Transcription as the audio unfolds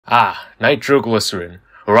Nitroglycerin,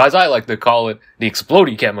 or as I like to call it, the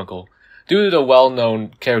explody chemical, due to the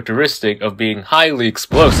well-known characteristic of being highly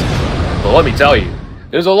explosive. But let me tell you,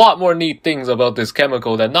 there's a lot more neat things about this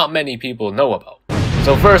chemical that not many people know about.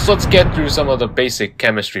 So first, let's get through some of the basic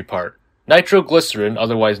chemistry part. Nitroglycerin,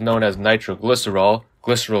 otherwise known as nitroglycerol,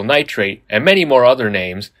 glyceryl nitrate, and many more other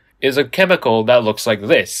names, is a chemical that looks like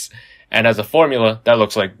this, and has a formula that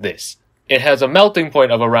looks like this. It has a melting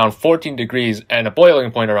point of around 14 degrees and a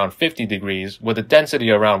boiling point around 50 degrees, with a density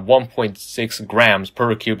around 1.6 grams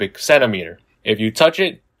per cubic centimeter. If you touch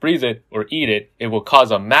it, breathe it, or eat it, it will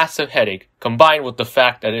cause a massive headache, combined with the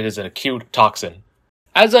fact that it is an acute toxin.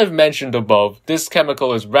 As I've mentioned above, this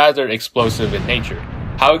chemical is rather explosive in nature.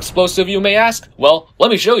 How explosive, you may ask? Well,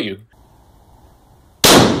 let me show you.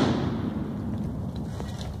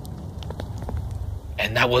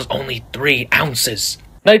 And that was only 3 ounces.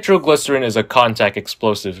 Nitroglycerin is a contact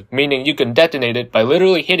explosive, meaning you can detonate it by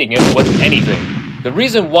literally hitting it with anything. The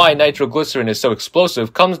reason why nitroglycerin is so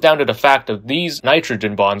explosive comes down to the fact of these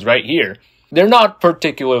nitrogen bonds right here. They're not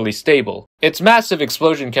particularly stable. Its massive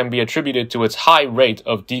explosion can be attributed to its high rate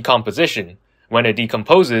of decomposition. When it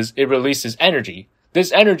decomposes, it releases energy.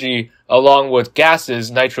 This energy, along with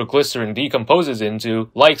gases nitroglycerin decomposes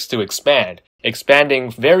into, likes to expand.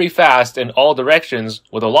 Expanding very fast in all directions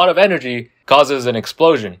with a lot of energy causes an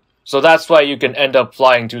explosion. So that's why you can end up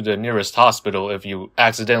flying to the nearest hospital if you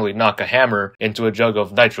accidentally knock a hammer into a jug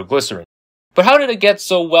of nitroglycerin. But how did it get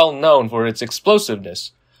so well known for its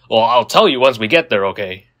explosiveness? Well, I'll tell you once we get there,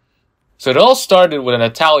 okay? So it all started with an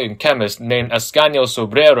Italian chemist named Ascanio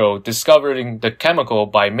Sobrero discovering the chemical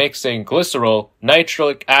by mixing glycerol,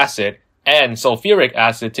 nitric acid, and sulfuric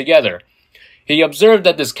acid together. He observed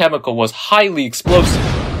that this chemical was highly explosive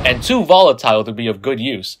and too volatile to be of good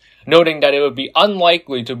use, noting that it would be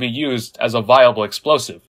unlikely to be used as a viable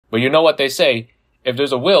explosive. But you know what they say, if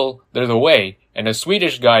there's a will, there's a way, and a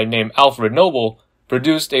Swedish guy named Alfred Nobel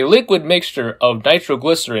produced a liquid mixture of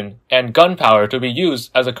nitroglycerin and gunpowder to be used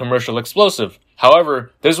as a commercial explosive.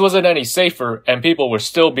 However, this wasn't any safer and people were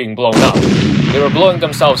still being blown up. They were blowing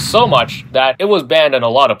themselves so much that it was banned in a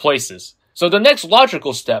lot of places. So the next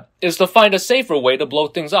logical step is to find a safer way to blow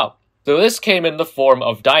things up. So this came in the form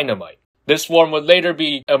of dynamite. This form would later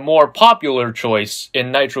be a more popular choice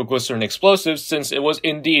in nitroglycerin explosives since it was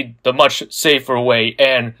indeed the much safer way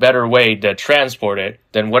and better way to transport it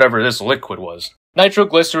than whatever this liquid was.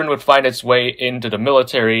 Nitroglycerin would find its way into the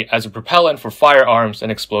military as a propellant for firearms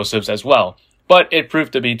and explosives as well, but it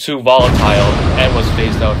proved to be too volatile and was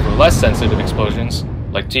phased out for less sensitive explosions,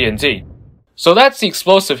 like TNT. So that's the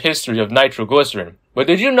explosive history of nitroglycerin. But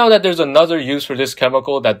did you know that there's another use for this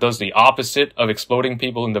chemical that does the opposite of exploding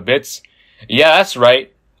people into bits? Yeah, that's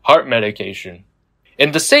right, heart medication.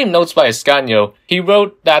 In the same notes by Ascanio, he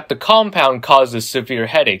wrote that the compound causes severe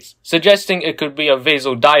headaches, suggesting it could be a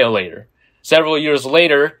vasodilator. Several years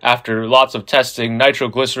later, after lots of testing,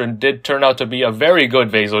 nitroglycerin did turn out to be a very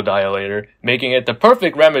good vasodilator, making it the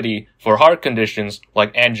perfect remedy for heart conditions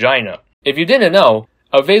like angina. If you didn't know,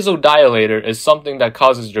 a vasodilator is something that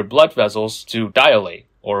causes your blood vessels to dilate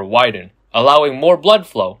or widen, allowing more blood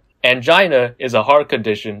flow. Angina is a heart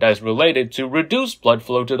condition that is related to reduced blood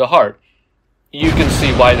flow to the heart. You can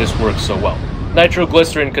see why this works so well.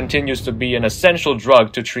 Nitroglycerin continues to be an essential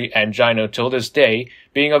drug to treat angina till this day,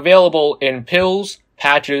 being available in pills,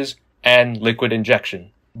 patches, and liquid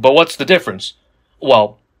injection. But what's the difference?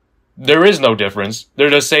 Well, there is no difference. They're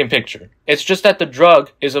the same picture. It's just that the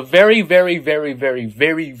drug is a very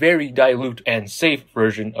dilute and safe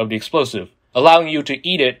version of the explosive, allowing you to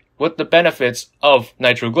eat it with the benefits of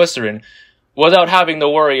nitroglycerin without having to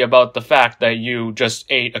worry about the fact that you just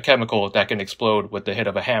ate a chemical that can explode with the hit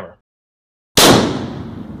of a hammer.